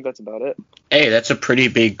that's about it. Hey, that's a pretty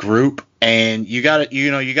big group, and you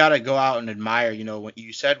gotta go out and admire. What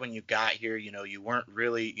you said when you got here, you weren't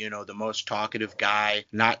really, the most talkative guy,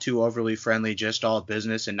 not too overly friendly, just all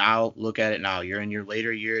business. And now look at it now. You're in your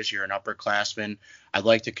later years. You're an upperclassman. I'd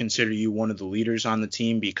like to consider you one of the leaders on the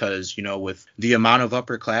team because, with the amount of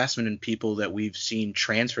upperclassmen and people that we've seen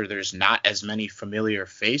transfer, there's not as many familiar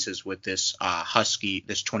faces with this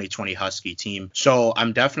this 2020 Husky team. So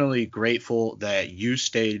I'm definitely grateful that you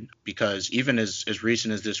stayed, because even as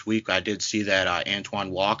recent as this week, I did see that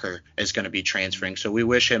Antoine Walker is going to be transferring. So we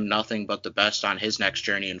wish him nothing but the best on his next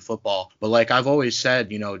journey in football. But like I've always said,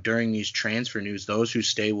 during these transfer news, those who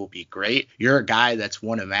stay will be great. You're a guy that's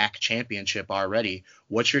won a MAC championship already.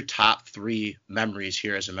 What's your top 3 memories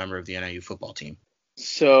here as a member of the NIU football team?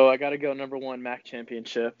 So I got to go number 1, MAC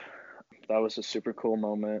championship. That was a super cool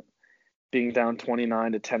moment. Being down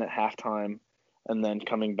 29-10 at halftime and then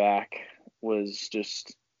coming back was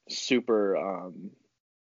just super.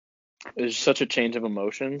 It was such a change of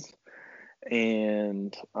emotions,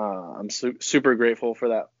 and I'm super grateful for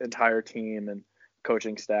that entire team and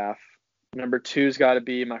coaching staff. Number 2's got to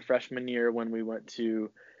be my freshman year when we went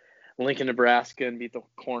to Lincoln, Nebraska and beat the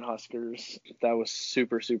Cornhuskers. That was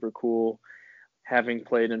super, super cool. Having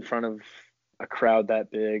played in front of a crowd that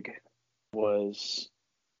big was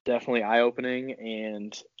definitely eye-opening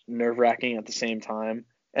and nerve-wracking at the same time.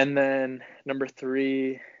 And then number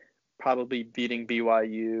 3, probably beating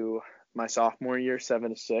BYU my sophomore year,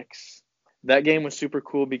 7-6. That game was super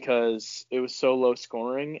cool because it was so low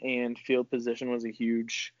scoring and field position was a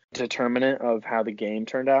huge determinant of how the game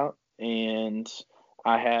turned out. And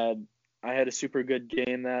I had a super good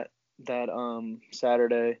game that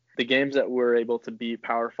Saturday. The games that we're able to beat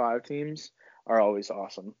Power 5 teams are always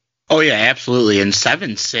awesome. Oh yeah, absolutely. And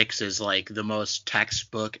 7-6 is like the most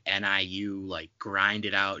textbook NIU like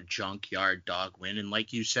grinded out junkyard dog win. And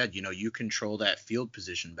like you said, you control that field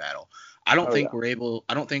position battle. Oh yeah. I don't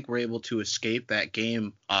think we're able to escape that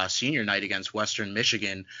game senior night against Western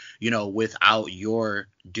Michigan, without your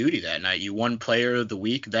duty that night. You won player of the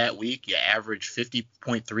week that week. You averaged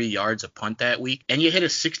 50.3 yards a punt that week, and you hit a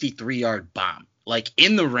 63-yard bomb. Like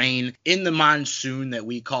in the rain, in the monsoon that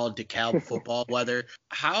we call DeKalb football weather.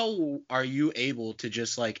 How are you able to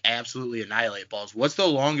just like absolutely annihilate balls? What's the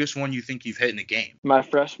longest one you think you've hit in a game? My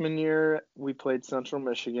freshman year, we played Central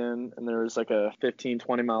Michigan, and there was like a 15,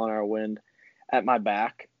 20 mile an hour wind at my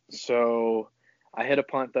back. So I hit a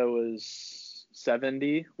punt that was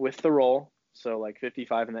 70 with the roll, so like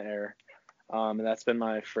 55 in the air. And that's been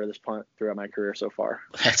my furthest punt throughout my career so far.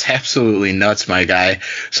 That's absolutely nuts, my guy.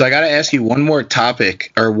 So I got to ask you one more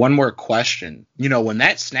topic or one more question. When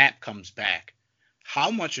that snap comes back,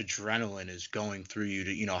 how much adrenaline is going through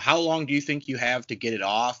you to, how long do you think you have to get it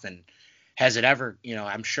off? And has it ever,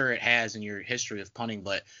 I'm sure it has in your history of punting,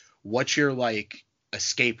 but what's your like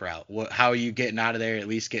escape route? How are you getting out of there, at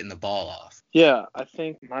least getting the ball off? Yeah, I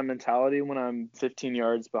think my mentality when I'm 15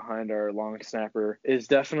 yards behind our long snapper is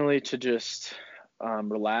definitely to just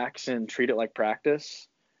relax and treat it like practice.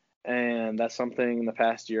 And that's something in the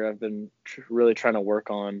past year I've been really trying to work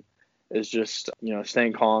on, is just,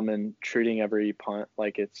 staying calm and treating every punt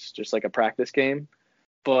like it's just like a practice game.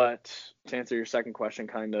 But to answer your second question,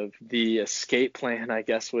 kind of the escape plan, I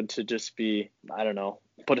guess, would to just be, I don't know,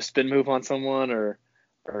 put a spin move on someone or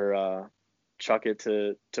chuck it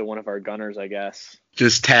to one of our gunners, I guess.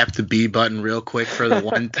 Just tap the B button real quick for the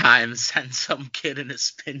one time, send some kid in a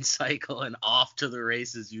spin cycle, and off to the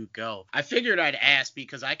races you go. I figured I'd ask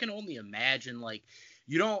because I can only imagine, like,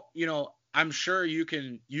 I'm sure you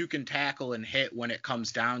can tackle and hit when it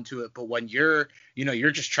comes down to it, but when you're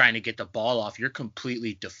just trying to get the ball off, you're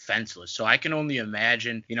completely defenseless. So I can only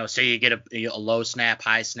imagine, say you get a low snap,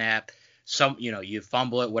 high snap, you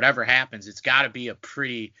fumble it, whatever happens, it's got to be a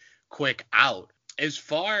pretty quick out. As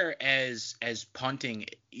far as punting,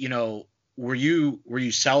 were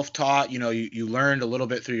you self-taught? You learned a little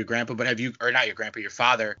bit through your grandpa, but not your grandpa, your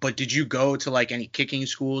father, but did you go to like any kicking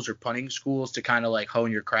schools or punting schools to kind of like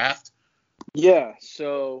hone your craft? Yeah,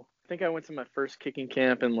 so I think I went to my first kicking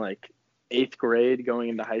camp in like 8th grade going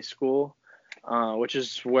into high school, which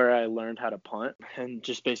is where I learned how to punt and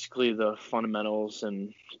just basically the fundamentals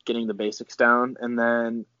and getting the basics down. And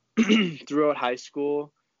then throughout high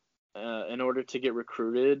school, in order to get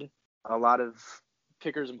recruited, a lot of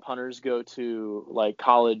kickers and punters go to like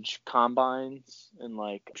college combines and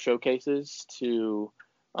like showcases to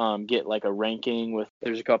get like a ranking with.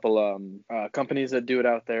 There's a couple companies that do it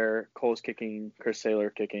out there. Cole's Kicking, Chris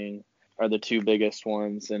Saylor Kicking are the two biggest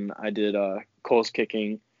ones, and I did Cole's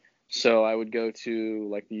Kicking. So I would go to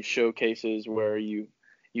like these showcases where you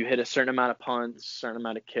hit a certain amount of punts, certain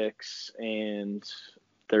amount of kicks, and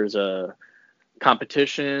there's a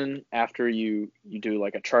competition after you do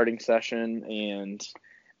like a charting session, and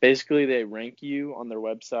basically they rank you on their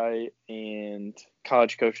website, and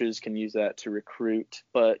college coaches can use that to recruit.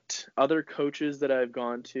 But other coaches that I've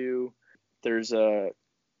gone to, there's a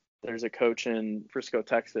coach in Frisco,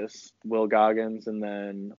 Texas, Will Goggins, and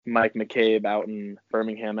then Mike McCabe out in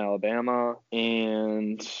Birmingham, Alabama,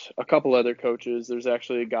 and a couple other coaches. There's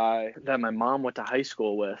actually a guy that my mom went to high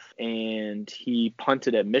school with, and he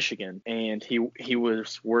punted at Michigan, and he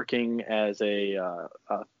was working as a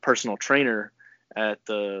personal trainer at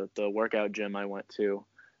the workout gym I went to.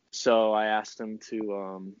 So I asked him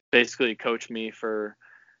to basically coach me for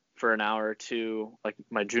an hour or two, like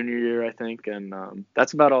my junior year, I think. And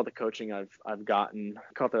that's about all the coaching I've gotten.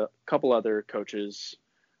 A couple other coaches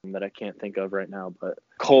that I can't think of right now, but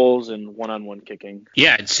Cole's and one-on-one kicking.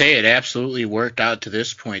 Yeah, I'd say it absolutely worked out to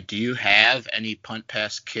this point. Do you have any punt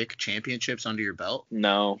pass kick championships under your belt?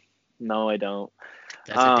 No, I don't.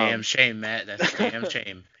 That's a damn shame, Matt. That's a damn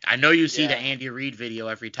shame. I know you see the Andy Reid video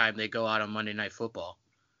every time they go out on Monday Night Football.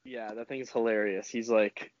 Yeah, that thing is hilarious. He's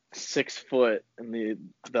like 6 foot, and the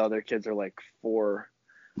other kids are like 4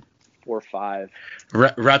 or 5.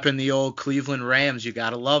 Repping the old Cleveland Rams, you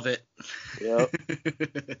gotta love it. Yep.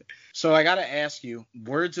 So I gotta ask you,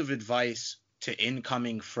 words of advice to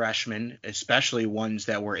incoming freshmen, especially ones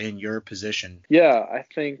that were in your position. Yeah, I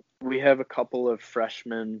think we have a couple of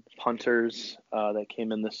freshman punters that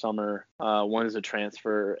came in this summer. One is a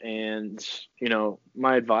transfer, and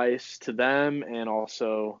my advice to them and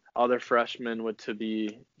also other freshmen would to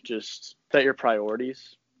be just set your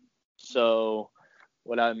priorities. So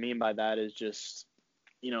what I mean by that is just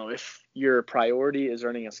if your priority is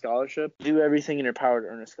earning a scholarship, do everything in your power to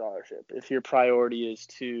earn a scholarship. If your priority is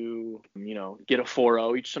to, get a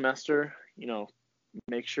 4.0 each semester,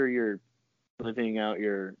 make sure you're living out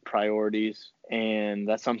your priorities. And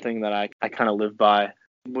that's something that I kind of live by.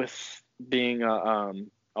 With being a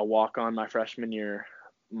walk-on my freshman year,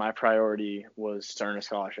 my priority was to earn a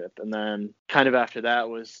scholarship. And then kind of after that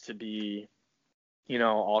was to be,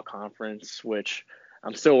 all conference, which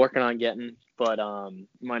I'm still working on getting. But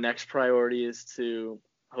my next priority is to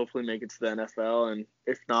hopefully make it to the NFL. And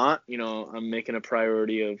if not, I'm making a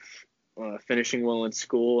priority of finishing well in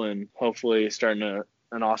school and hopefully starting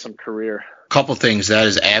an awesome career. Couple things. That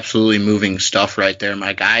is absolutely moving stuff right there,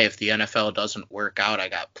 my guy. If the NFL doesn't work out, I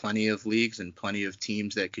got plenty of leagues and plenty of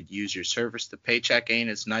teams that could use your service. The paycheck ain't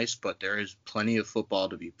as nice, but there is plenty of football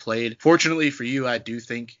to be played. Fortunately for you, I do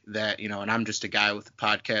think that, and I'm just a guy with a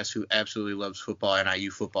podcast who absolutely loves football and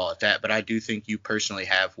IU football at that, but I do think you personally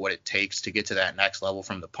have what it takes to get to that next level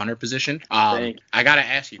from the punter position. I got to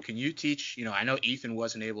ask you, can you teach, I know Ethan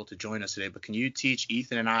wasn't able to join us today, but can you teach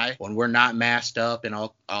Ethan and I, when we're not masked up and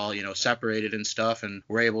all separated and stuff, and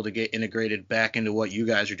we're able to get integrated back into what you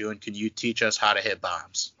guys are doing, can you teach us how to hit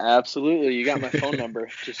bombs? Absolutely. You got my phone number.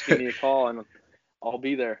 Just give me a call and I'll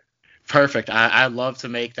be there. Perfect. I'd love to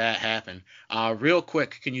make that happen. Real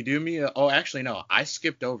quick, can you do me actually, no, I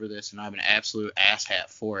skipped over this and I'm an absolute asshat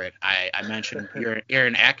for it. I mentioned you're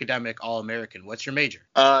an academic All-American. What's your major?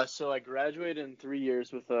 So I graduated in 3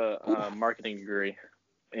 years with a marketing degree,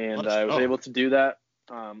 and I was able to do that.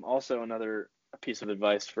 Also, another piece of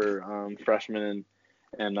advice for freshmen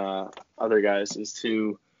and other guys is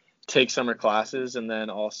to take summer classes and then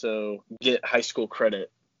also get high school credit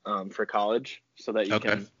for college so that you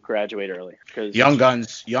can graduate early. Young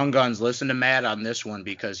guns, listen to Matt on this one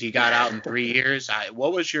because he got out in 3 years.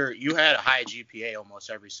 You had a high GPA almost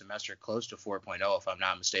every semester, close to 4.0 if I'm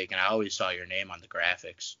not mistaken. I always saw your name on the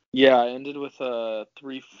graphics. Yeah, I ended with a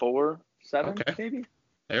 3.47 maybe.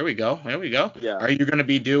 There we go. Yeah. Are you going to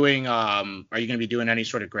be doing any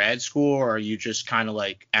sort of grad school, or are you just kind of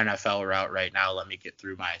like NFL route right now? Let me get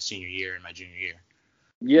through my senior year and my junior year.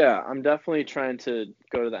 Yeah, I'm definitely trying to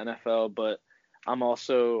go to the NFL, but I'm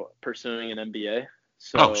also pursuing an MBA.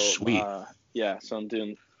 So, sweet. So I'm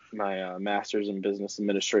doing my master's in business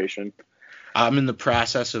administration. I'm in the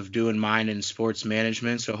process of doing mine in sports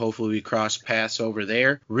management, so hopefully we cross paths over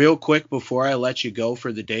there. Real quick, before I let you go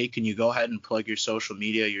for the day, can you go ahead and plug your social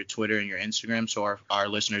media, your Twitter and your Instagram, so our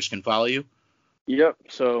listeners can follow you? Yep.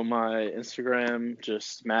 So my Instagram,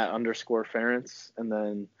 just Matt_Ferentz, and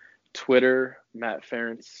then Twitter,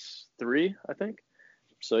 MattFerentz3, I think.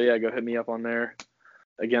 So yeah, go hit me up on there.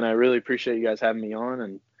 Again, I really appreciate you guys having me on,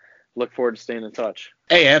 and look forward to staying in touch.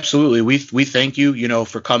 Hey, absolutely. We thank you,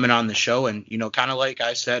 for coming on the show. And, kind of like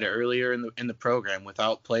I said earlier in the program,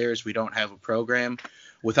 without players, we don't have a program.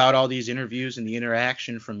 Without all these interviews and the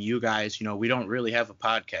interaction from you guys, we don't really have a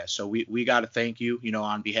podcast. So we got to thank you,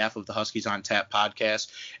 on behalf of the Huskies on Tap podcast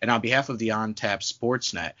and on behalf of the On Tap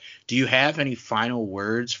Sportsnet. Do you have any final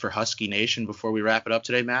words for Husky Nation before we wrap it up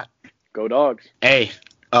today, Matt? Go Dogs. Hey.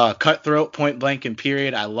 Cutthroat, point blank and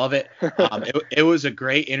period. I love it. It was a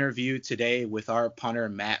great interview today with our punter,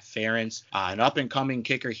 Matt Ferentz, an up-and-coming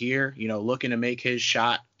kicker here, looking to make his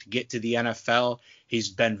shot to get to the NFL. He's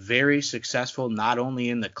been very successful, not only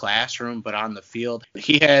in the classroom, but on the field.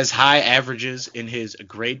 He has high averages in his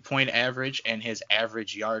grade point average and his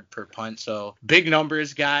average yard per punt. So big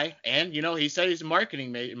numbers guy. And, he said he's a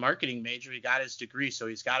marketing major. He got his degree, so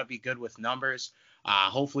he's got to be good with numbers.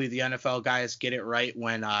 Hopefully the NFL guys get it right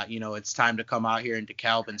when, it's time to come out here in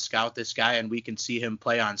DeKalb and scout this guy and we can see him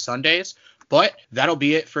play on Sundays. But that'll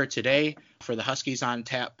be it for today. For the Huskies on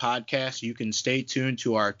Tap podcast, you can stay tuned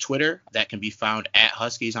to our Twitter that can be found at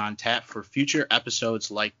Huskies on Tap for future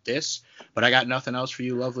episodes like this. But I got nothing else for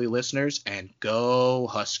you lovely listeners, and go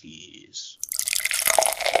Huskies.